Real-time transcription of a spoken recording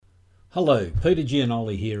Hello, Peter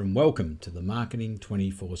Gianoli here, and welcome to the Marketing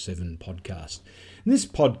 24/7 podcast. In this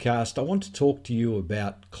podcast, I want to talk to you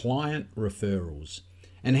about client referrals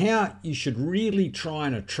and how you should really try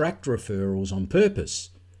and attract referrals on purpose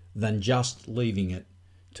than just leaving it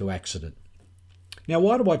to accident. Now,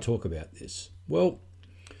 why do I talk about this? Well,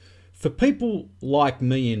 for people like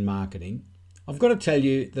me in marketing, I've got to tell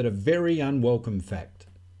you that a very unwelcome fact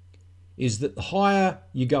is that the higher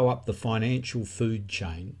you go up the financial food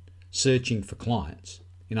chain, searching for clients.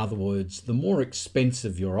 In other words, the more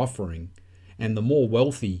expensive your offering and the more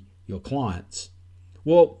wealthy your clients,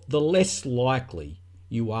 well, the less likely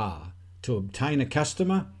you are to obtain a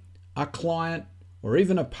customer, a client, or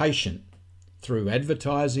even a patient through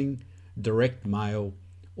advertising, direct mail,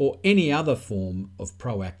 or any other form of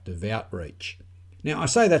proactive outreach. Now, I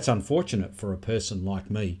say that's unfortunate for a person like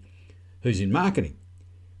me who's in marketing,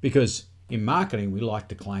 because in marketing we like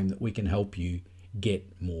to claim that we can help you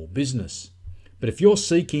get more business. But if you're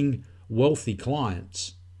seeking wealthy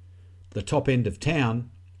clients, the top end of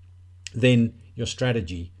town, then your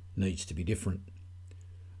strategy needs to be different.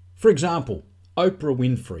 For example, Oprah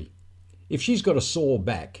Winfrey. If she's got a sore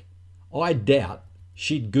back, I doubt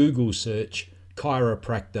she'd Google search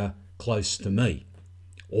chiropractor close to me.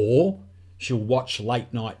 Or she'll watch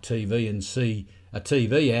late night TV and see a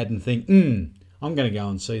TV ad and think, I'm going to go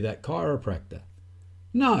and see that chiropractor.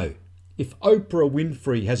 No. If Oprah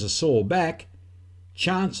Winfrey has a sore back,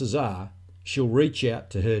 chances are she'll reach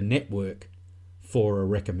out to her network for a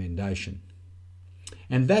recommendation.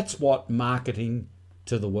 And that's what marketing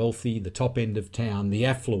to the wealthy, the top end of town, the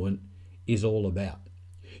affluent is all about.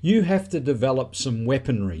 You have to develop some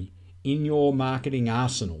weaponry in your marketing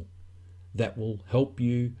arsenal that will help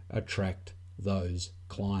you attract those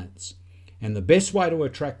clients. And the best way to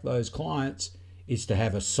attract those clients is to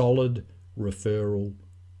have a solid referral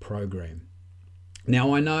program.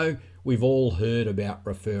 Now, I know we've all heard about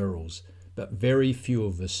referrals, but very few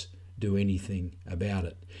of us do anything about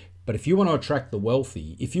it. But if you want to attract the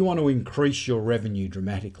wealthy, if you want to increase your revenue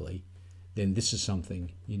dramatically, then this is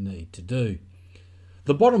something you need to do.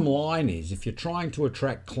 The bottom line is, if you're trying to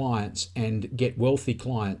attract clients and get wealthy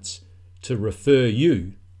clients to refer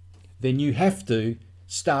you, then you have to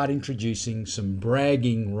start introducing some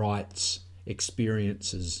bragging rights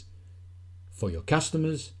experiences for your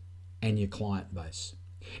customers and your client base.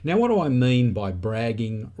 Now, what do I mean by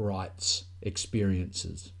bragging rights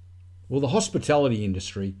experiences? Well, the hospitality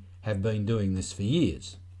industry have been doing this for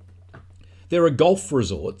years. There are golf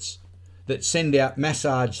resorts that send out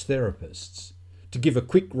massage therapists to give a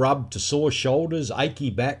quick rub to sore shoulders,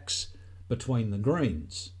 achy backs between the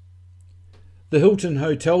greens. The Hilton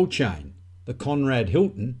hotel chain, the Conrad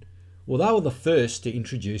Hilton, well, they were the first to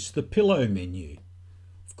introduce the pillow menu.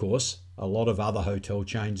 Of course, a lot of other hotel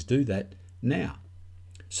chains do that now.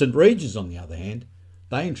 St. Regis, on the other hand,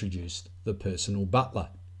 they introduced the personal butler.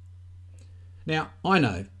 Now, I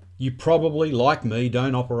know you probably, like me,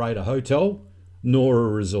 don't operate a hotel nor a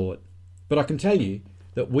resort, but I can tell you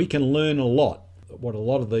that we can learn a lot what a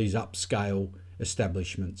lot of these upscale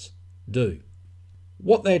establishments do.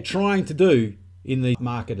 What they're trying to do in the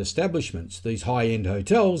market establishments, these high-end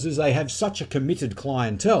hotels, is they have such a committed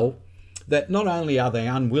clientele that not only are they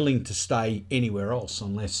unwilling to stay anywhere else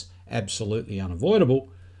unless absolutely unavoidable,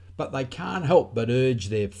 but they can't help but urge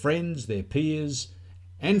their friends, their peers,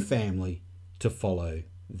 and family to follow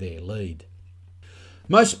their lead.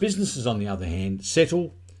 Most businesses, on the other hand,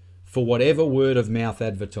 settle for whatever word-of-mouth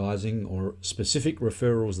advertising or specific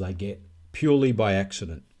referrals they get purely by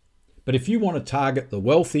accident. But if you want to target the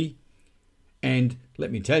wealthy, and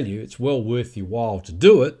let me tell you, it's well worth your while to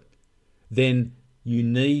do it, then you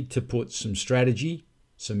need to put some strategy,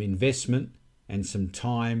 some investment, and some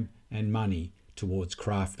time and money towards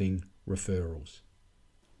crafting referrals.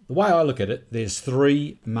 The way I look at it, there's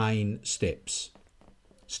three main steps.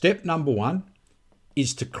 Step number one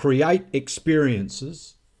is to create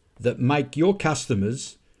experiences that make your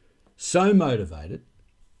customers so motivated,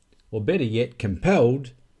 or better yet,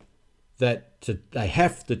 compelled, that they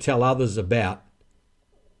have to tell others about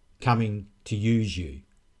coming to use you.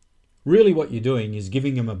 Really what you're doing is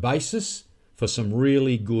giving them a basis for some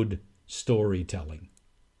really good storytelling.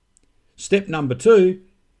 Step number two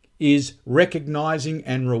is recognizing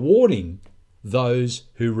and rewarding those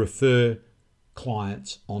who refer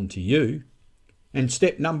clients onto you. And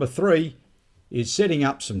step number three is setting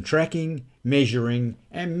up some tracking, measuring,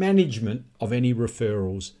 and management of any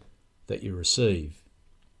referrals that you receive.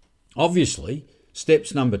 Obviously,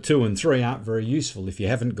 steps number 2 and 3 aren't very useful if you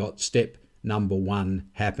haven't got step number 1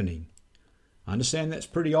 happening. I understand that's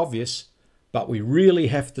pretty obvious, but we really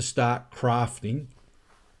have to start crafting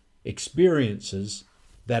experiences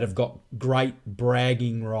that have got great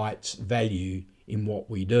bragging rights value in what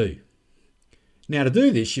we do. Now, to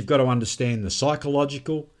do this, you've got to understand the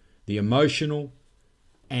psychological, the emotional,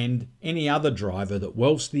 and any other driver that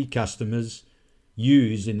wealthy customers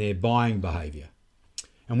use in their buying behaviour.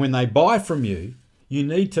 And when they buy from you, you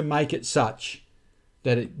need to make it such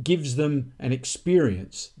that it gives them an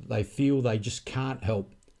experience they feel they just can't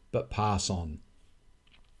help but pass on.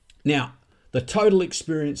 Now, the total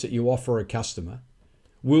experience that you offer a customer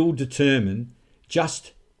will determine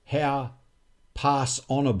just how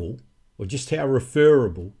pass-onable or just how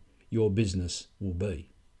referable your business will be.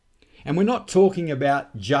 And we're not talking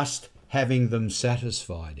about just having them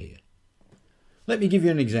satisfied here. Let me give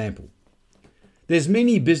you an example. There's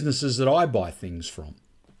many businesses that I buy things from,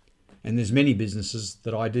 and there's many businesses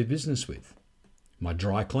that I do business with. My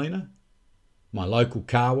dry cleaner, my local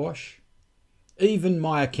car wash, even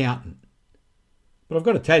my accountant. But I've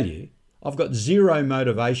got to tell you, I've got zero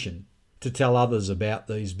motivation to tell others about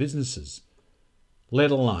these businesses,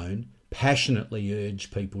 let alone passionately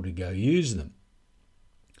urge people to go use them.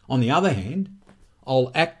 On the other hand,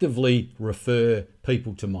 I'll actively refer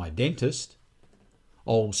people to my dentist.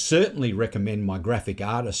 I'll certainly recommend my graphic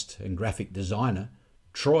artist and graphic designer,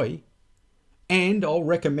 Troy, and I'll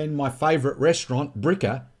recommend my favourite restaurant,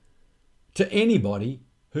 Bricker, to anybody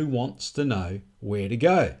who wants to know where to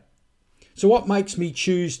go. So what makes me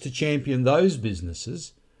choose to champion those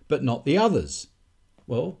businesses but not the others?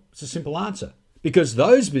 Well, it's a simple answer. Because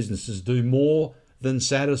those businesses do more than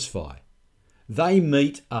satisfy. They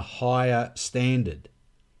meet a higher standard.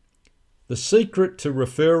 The secret to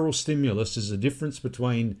referral stimulus is the difference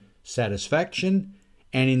between satisfaction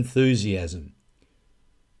and enthusiasm.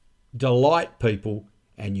 Delight people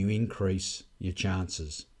and you increase your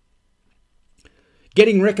chances.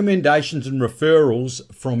 Getting recommendations and referrals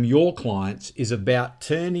from your clients is about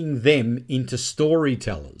turning them into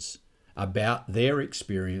storytellers about their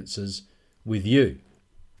experiences with you.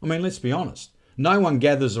 I mean, let's be honest. No one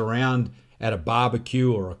gathers around at a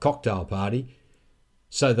barbecue or a cocktail party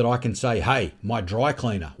so that I can say, hey, my dry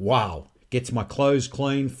cleaner, wow, gets my clothes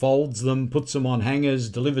clean, folds them, puts them on hangers,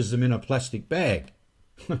 delivers them in a plastic bag.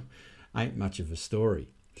 Ain't much of a story.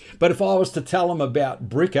 But if I was to tell them about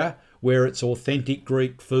Bricker, where it's authentic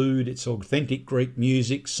Greek food, it's authentic Greek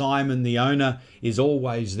music, Simon, the owner, is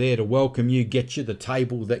always there to welcome you, get you the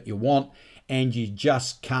table that you want, and you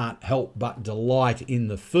just can't help but delight in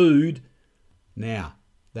the food, now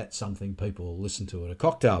that's something people will listen to at a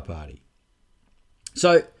cocktail party.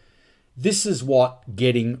 So this is what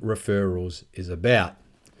getting referrals is about.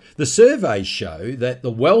 The surveys show that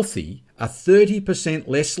the wealthy are 30%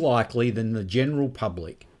 less likely than the general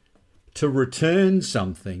public to return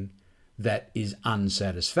something that is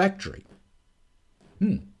unsatisfactory.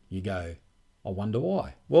 You go, I wonder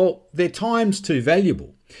why. Well, their time's too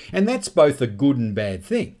valuable. And that's both a good and bad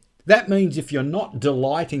thing. That means if you're not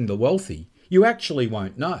delighting the wealthy, you actually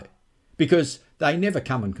won't know, because they never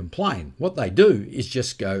come and complain. What they do is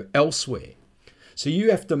just go elsewhere. So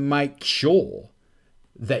you have to make sure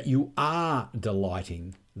that you are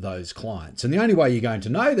delighting those clients. And the only way you're going to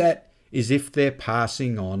know that is if they're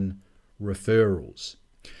passing on referrals.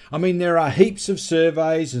 I mean, there are heaps of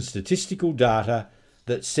surveys and statistical data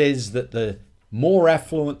that says that the more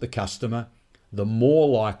affluent the customer, the more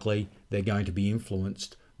likely they're going to be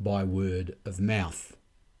influenced by word of mouth.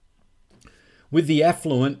 With the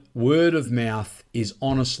affluent, word of mouth is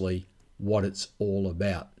honestly what it's all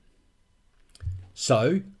about.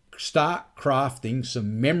 So start crafting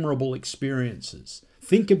some memorable experiences.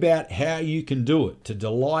 Think about how you can do it to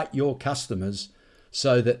delight your customers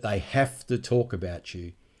so that they have to talk about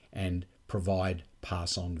you and provide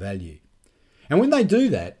pass-on value. And when they do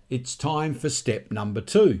that, it's time for step number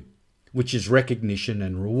 2, which is recognition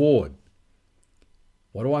and reward.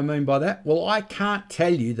 What do I mean by that? Well, I can't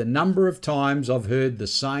tell you the number of times I've heard the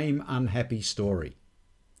same unhappy story.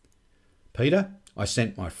 Peter, I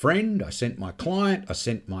sent my friend, I sent my client, I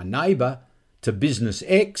sent my neighbour to business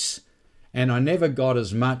X, and I never got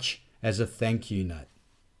as much as a thank you note.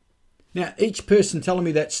 Now, each person telling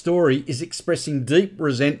me that story is expressing deep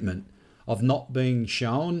resentment of not being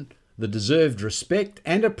shown the deserved respect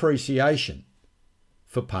and appreciation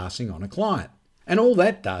for passing on a client. And all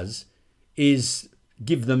that does is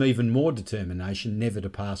give them even more determination never to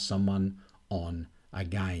pass someone on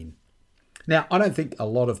again. Now, I don't think a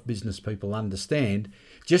lot of business people understand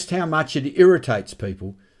just how much it irritates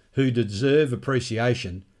people who deserve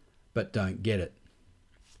appreciation but don't get it.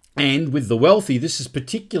 And with the wealthy, this is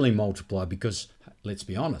particularly multiplied because, let's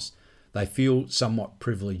be honest, they feel somewhat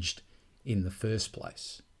privileged in the first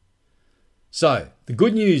place. So the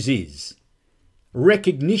good news is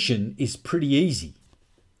recognition is pretty easy.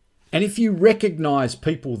 And if you recognise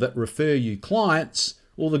people that refer you clients,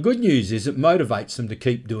 well, the good news is it motivates them to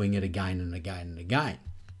keep doing it again and again and again.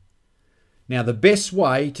 Now, the best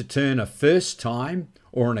way to turn a first time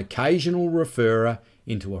or an occasional referrer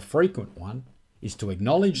into a frequent one is to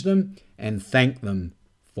acknowledge them and thank them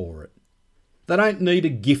for it. They don't need a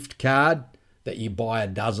gift card that you buy a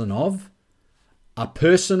dozen of. A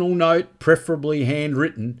personal note, preferably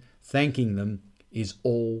handwritten, thanking them is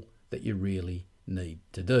all that you really need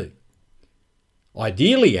to do.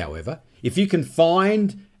 Ideally, however, if you can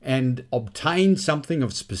find and obtain something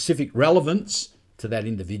of specific relevance to that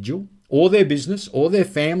individual or their business or their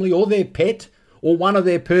family or their pet or one of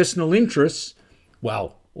their personal interests,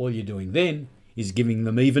 well, all you're doing then is giving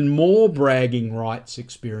them even more bragging rights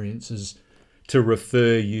experiences to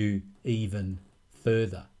refer you even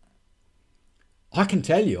further. I can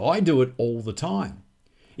tell you, I do it all the time.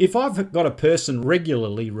 If I've got a person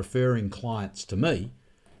regularly referring clients to me,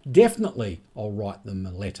 definitely I'll write them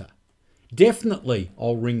a letter. Definitely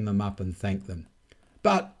I'll ring them up and thank them.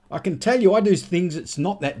 But I can tell you I do things that's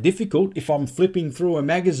not that difficult. If I'm flipping through a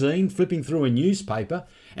magazine, flipping through a newspaper,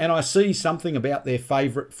 and I see something about their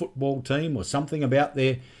favourite football team or something about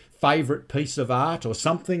their favourite piece of art or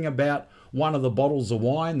something about one of the bottles of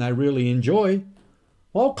wine they really enjoy,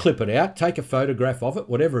 I'll clip it out, take a photograph of it,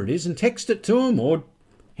 whatever it is, and text it to them or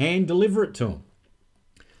hand deliver it to them.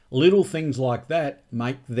 Little things like that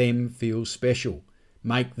make them feel special.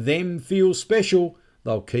 Make them feel special,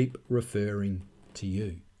 they'll keep referring to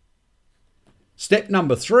you. Step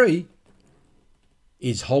number 3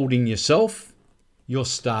 is holding yourself, your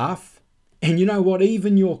staff, and you know what,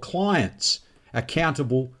 even your clients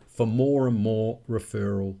accountable for more and more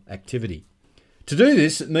referral activity. To do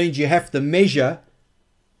this, it means you have to measure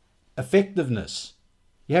effectiveness.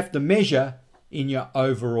 You have to measure in your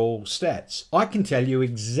overall stats. I can tell you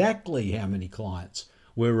exactly how many clients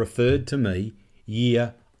were referred to me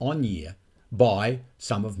year on year by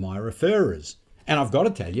some of my referrers. And I've got to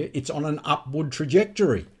tell you, it's on an upward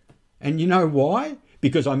trajectory. And you know why?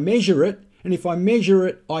 Because I measure it, and if I measure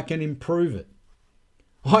it, I can improve it.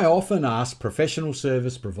 I often ask professional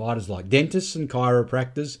service providers like dentists and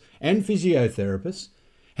chiropractors and physiotherapists,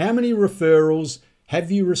 how many referrals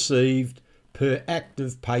have you received per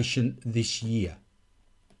active patient this year?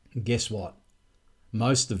 And guess what?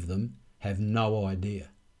 Most of them have no idea,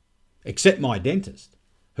 except my dentist,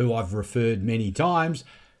 who I've referred many times,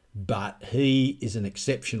 but he is an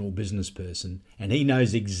exceptional business person and he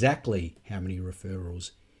knows exactly how many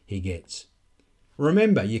referrals he gets.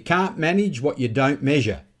 Remember, you can't manage what you don't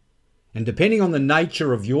measure. And depending on the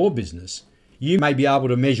nature of your business, you may be able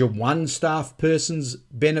to measure one staff person's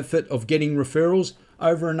benefit of getting referrals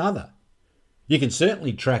over another. You can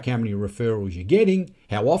certainly track how many referrals you're getting,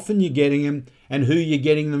 how often you're getting them, and who you're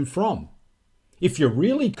getting them from. If you're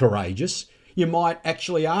really courageous, you might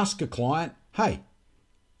actually ask a client, hey,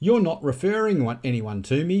 you're not referring anyone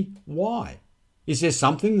to me. Why? Is there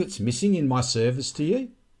something that's missing in my service to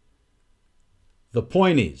you? The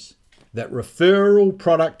point is that referral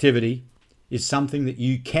productivity is something that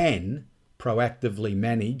you can proactively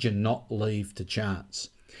manage and not leave to chance.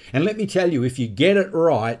 And let me tell you, if you get it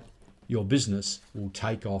right, your business will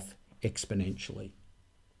take off exponentially.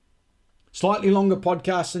 Slightly longer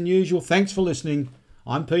podcast than usual. Thanks for listening.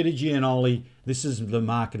 I'm Peter Gianoli. This is the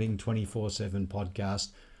Marketing 24/7 podcast.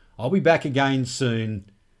 I'll be back again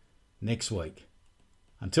soon next week.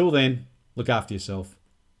 Until then, look after yourself.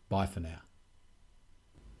 Bye for now.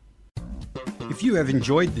 If you have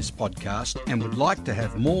enjoyed this podcast and would like to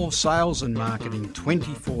have more sales and marketing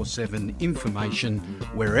 24/7 information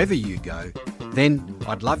wherever you go, then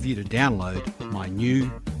I'd love you to download my new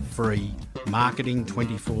free Marketing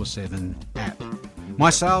 24/7 app. My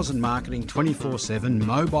Sales and Marketing 24/7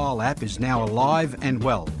 mobile app is now alive and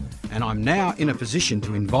well, and I'm now in a position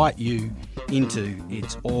to invite you into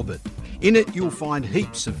its orbit. In it, you'll find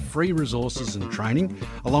heaps of free resources and training,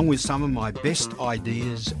 along with some of my best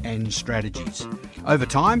ideas and strategies. Over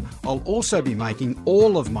time, I'll also be making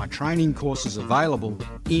all of my training courses available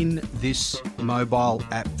in this mobile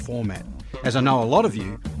app format, as I know a lot of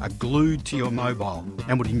you are glued to your mobile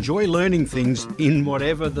and would enjoy learning things in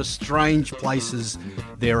whatever the strange places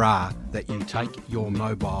there are that you take your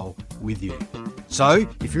mobile with you. So,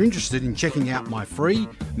 if you're interested in checking out my free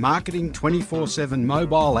Marketing 24/7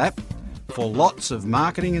 mobile app, for lots of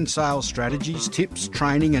marketing and sales strategies, tips,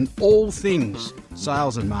 training, and all things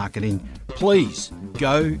sales and marketing, please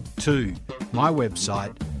go to my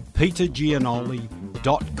website,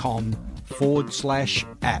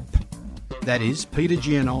 petergianoli.com/app. That is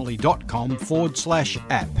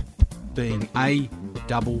petergianoli.com/app, being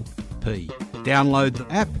APP. Download the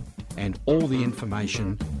app and all the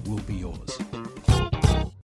information will be yours.